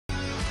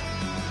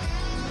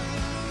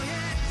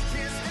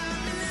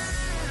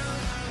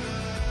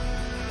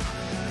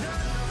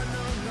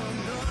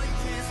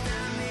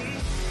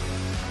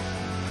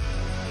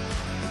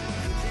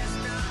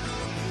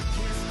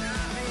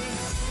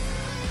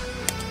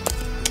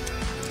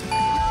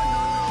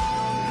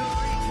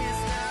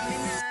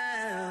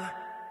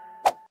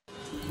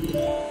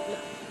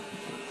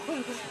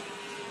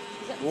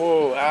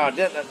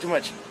not too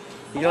much.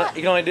 You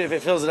can only do it if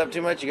it fills it up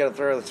too much. You gotta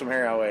throw some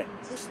hair away.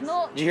 It's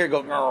not. Did you hear it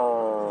go?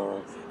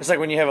 Grrr? It's like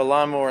when you have a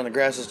lawnmower and the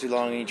grass is too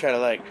long and you try to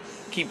like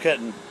keep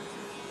cutting.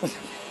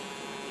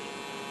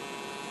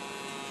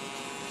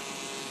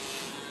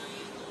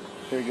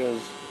 Here it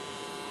goes.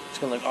 It's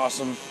gonna look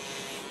awesome.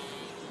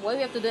 Why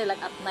we have to do it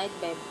like at night,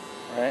 babe?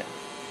 Alright.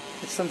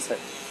 It's sunset.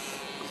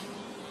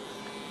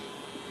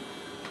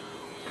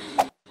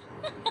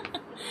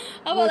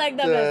 How about like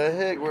that, What babe? the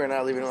heck? We're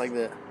not leaving it like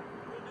that.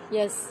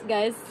 Yes,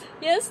 guys.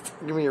 Yes.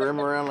 Give me a rim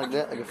around like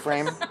that, like a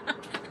frame.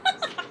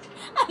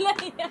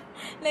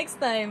 Next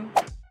time.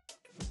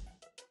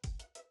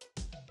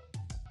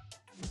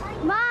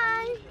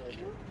 Mom,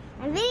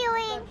 I'm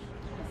videoing.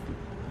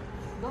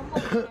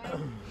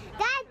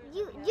 Dad,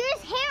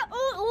 there's hair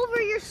all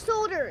over your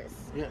shoulders.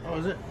 Yeah, oh,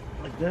 is it?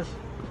 Like this?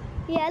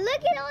 Yeah,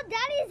 look at all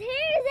Daddy's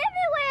hair is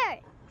everywhere.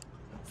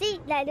 See,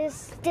 that is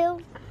still.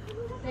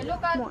 Hey,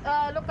 look at,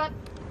 look at.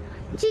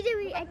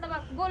 CJ, At the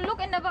back. Go look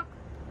in the back.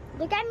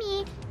 look at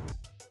me.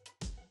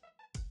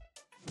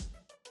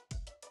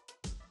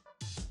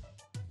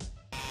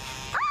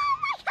 Oh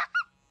my God!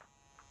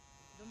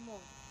 Don't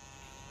move.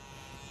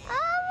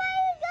 Oh my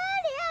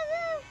God!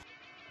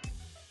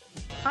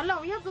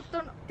 Hala, we have to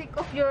take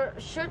off your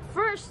shirt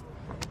first.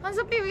 Hands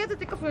up here, we have to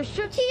take off your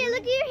shirt. CJ,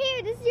 look at your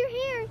hair. This is your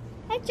hair.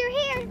 That's your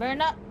hair. Better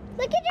not.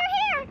 Look at your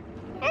hair.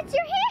 That's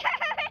your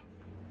hair.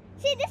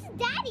 See, this is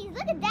Daddy's.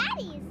 Look at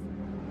Daddy's.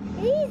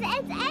 It's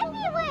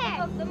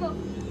everywhere. Look. Look.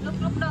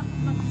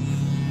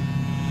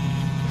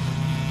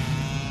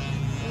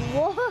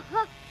 Whoa,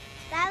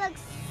 that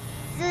looks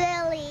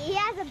silly. He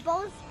has a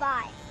bow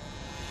spot.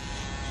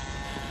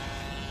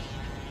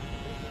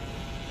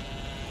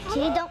 See,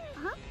 don't,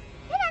 huh?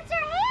 Hey, that's your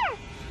hair.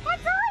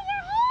 That's all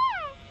your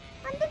hair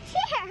on the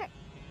chair.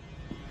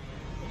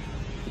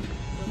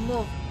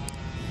 Move.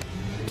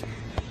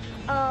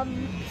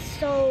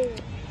 So,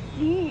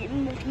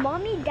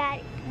 Mommy,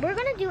 Dad, we're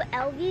gonna do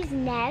LV's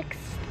next,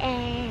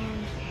 and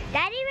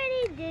Daddy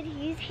already did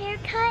his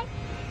haircut.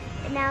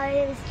 Now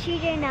it was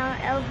CJ, now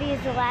LV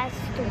is the last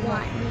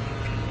one.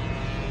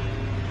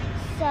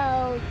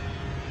 So,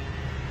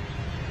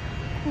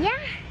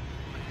 yeah.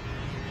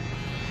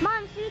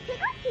 Mom, should we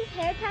take off these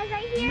hair ties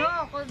right here?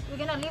 No, because we're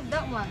gonna leave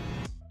that one.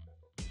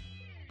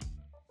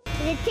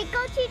 Did it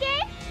tickle, CJ?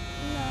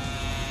 No.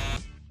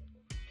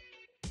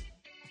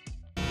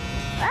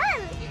 Oh,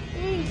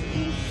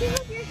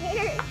 look your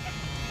hair.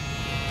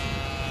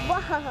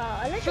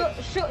 Whoa, look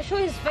at Show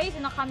his face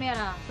in the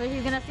camera, so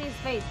he's gonna see his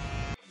face.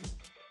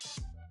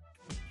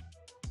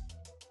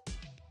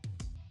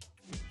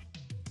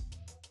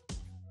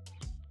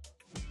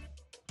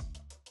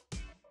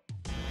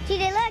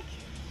 CJ, look.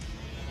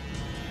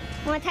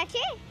 Wanna touch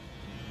it?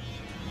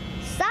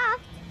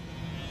 Soft.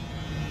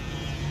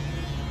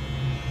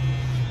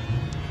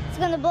 It's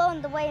gonna blow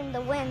in the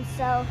wind,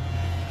 so.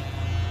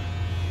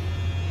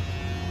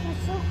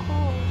 It's so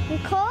cold. You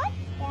cold?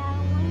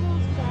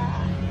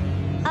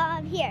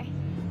 Yeah, here.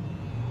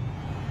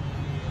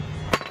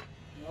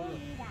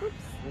 Oops.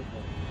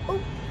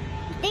 Oops.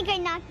 I think I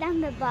knocked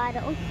down the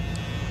bottle.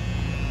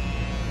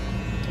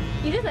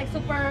 You just like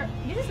super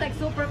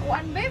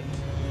one, babe.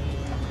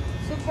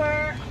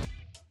 Super.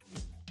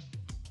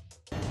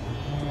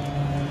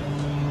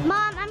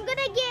 Mom, I'm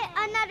gonna get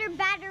another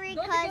battery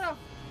Don't take it because off.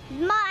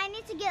 Mom, I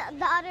need to get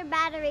the other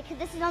battery because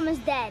this is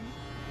almost dead.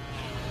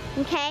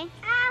 Okay?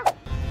 Ow!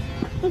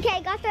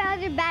 Okay, got the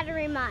other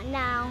battery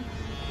now.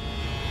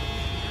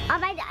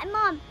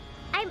 Mom,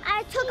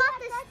 I took off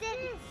the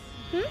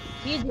stick.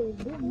 You do.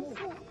 Move.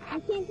 I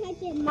can't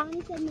touch it.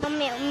 Mommy said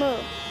Mommy,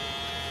 move.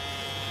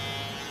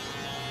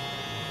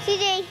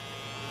 CJ,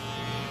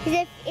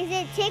 is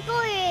it tickle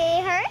or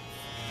it hurts?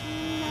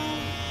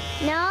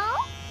 No. No?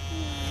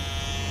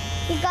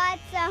 You got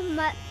some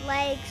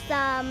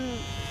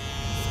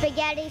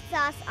spaghetti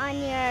sauce on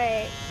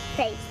your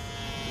face.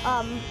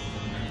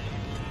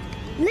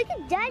 Look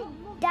at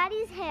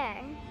Daddy's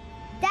hair.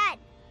 Dad,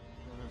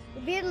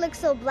 the beard looks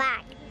so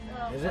black.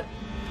 Is it?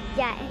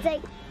 Yeah, it's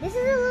like this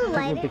is a little Take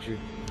me a lighter. picture.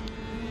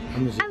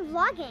 I'm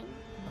vlogging.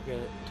 Okay,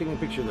 take me a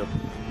picture though.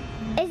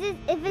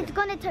 If it's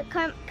gonna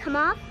come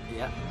off?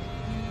 Yeah.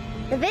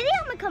 The video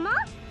gonna come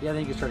off? Yeah,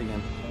 then you can start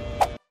again.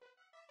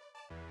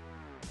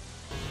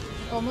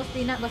 Almost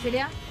peanut,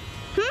 Basilia?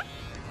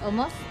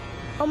 Almost?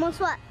 Almost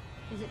what?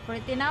 Is it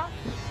pretty now?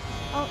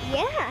 Oh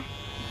yeah.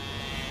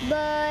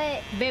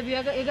 But Babe,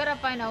 you gotta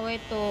find a way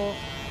to.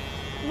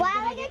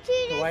 wow, look at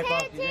Cheetah's wipe hair,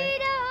 off, you did?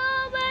 Cheetah!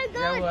 Oh my Yeah,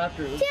 God! well,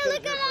 after. Let's Cheetah, go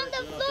look there at on first, the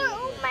and I'll floor! take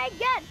Oh it. my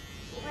God!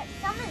 What?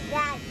 Some is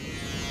that?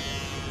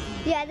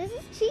 Yeah, this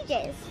is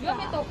TJ's. You want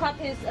me to cut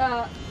his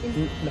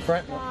The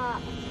front?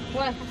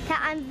 what?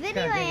 I'm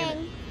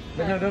videoing.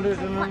 But no, don't do it.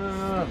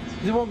 No.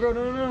 It won't grow.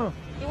 No.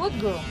 It would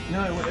grow.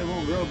 No, it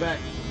won't grow back.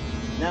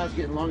 Now it's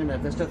getting long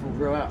enough. That stuff will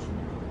grow out.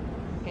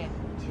 Okay.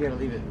 So you gotta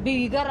leave it. Babe,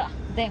 you gotta.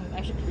 Dang,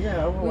 I should.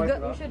 Yeah, I will wipe it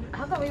We off. should.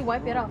 How about we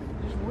wipe it off?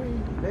 Just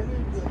wait, baby.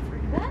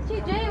 Huh,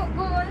 TJ,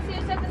 go wanna see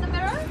yourself in the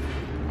mirror?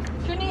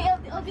 Shuni,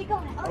 LB, go.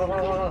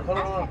 Hold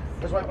on.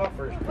 Let's wipe off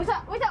first. What's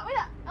up?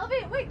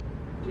 LB, wait.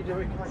 TJ,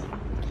 wait, come on.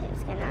 Okay,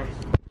 it's gonna.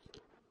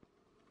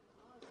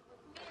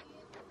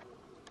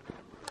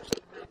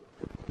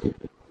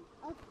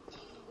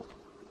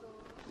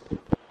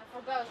 I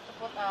forgot to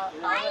put out.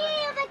 Why do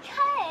you have a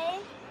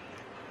cut?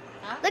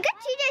 Huh? Look at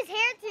TJ's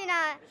hair,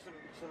 Tina.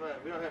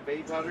 We don't have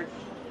baby powder.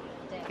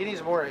 He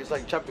needs more. He's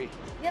like chubby.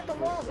 Yeah,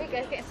 tomorrow. Wait,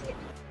 I can't see it.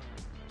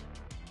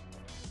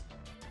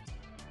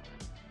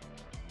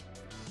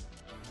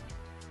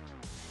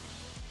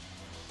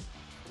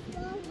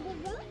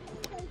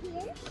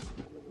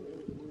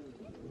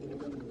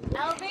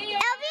 LB,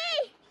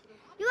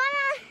 you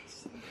wanna?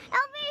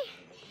 LB,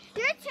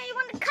 your turn. You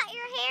wanna cut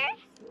your hair?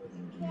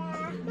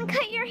 Yeah. You wanna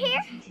cut your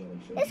hair?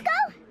 Let's go.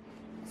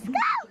 Let's go.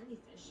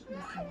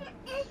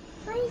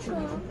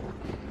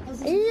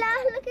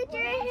 Look at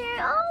your hair.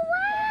 Oh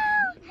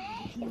wow!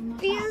 It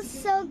feels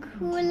so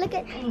cool. Look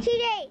at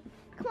TJ.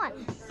 Come on.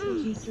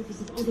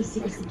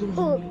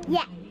 Oh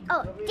yeah.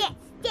 Oh dance,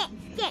 dance,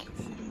 dance.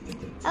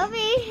 LB.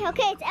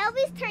 Okay, it's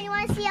LB's turn. You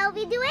wanna see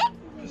LB do it?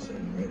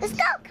 Let's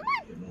go. Come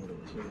on.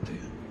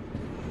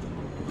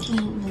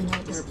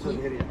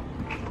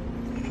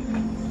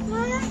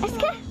 Let's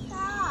go.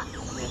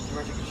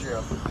 Take your shirt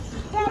off.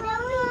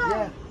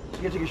 Yeah, you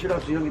gotta take your shirt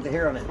off so you don't get the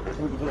hair on it. So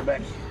we can put it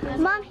back.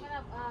 Mom.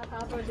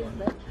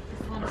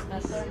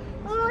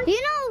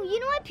 You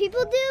know what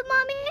people do,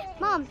 Mommy?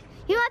 Mom,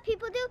 you know what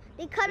people do?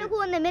 They cut a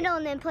hole in the middle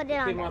and then put it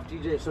on. Came off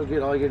TJ so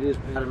good. All you gotta do is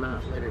cut him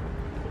out later.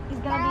 He's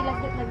gonna be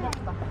like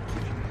that.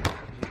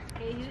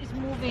 Okay, he's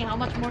moving. How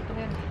much more to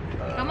him?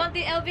 Come on,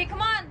 the LV.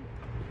 Come on.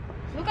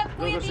 Look at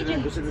Kuya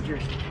TJ. Go sit in the chair.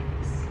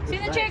 Sit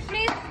in the chair,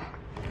 please.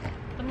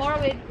 Tomorrow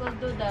we'll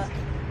do the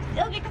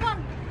LV. Come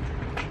on.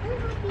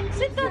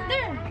 Sit down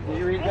there. Did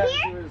you read that?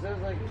 See what it says?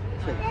 Like,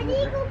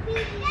 Daddy, go pee.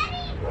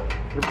 Daddy.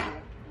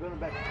 go in the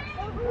back.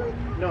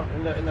 No,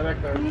 in the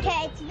back there.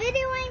 Okay, it's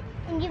videoing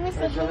and you can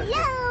say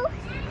hello.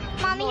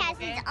 Mommy has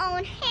his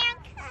own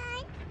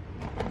haircut.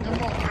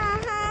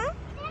 Uh-huh.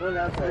 Go on the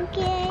outside.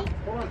 Okay.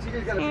 Hold on,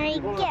 TJ's got There a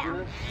you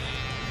go.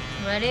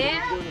 Ready?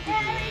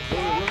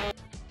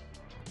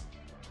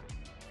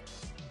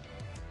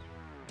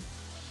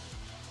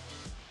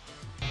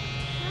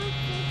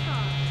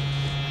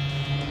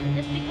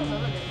 Just take a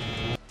little bit.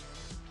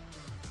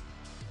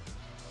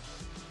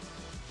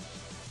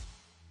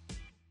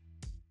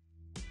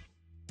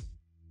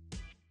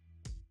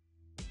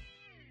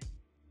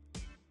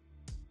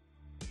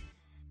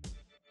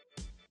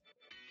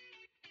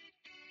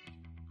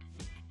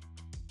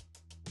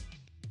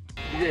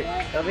 TJ,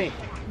 LV.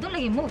 Don't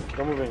let him move.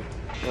 Come moving.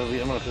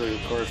 LV, I'm gonna play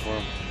with Cars for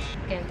him.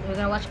 Okay, we're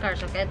gonna watch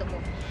Cars, okay? Don't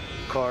move.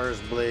 Cars,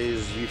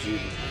 Blaze, YouTube.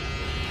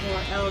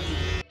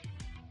 LV.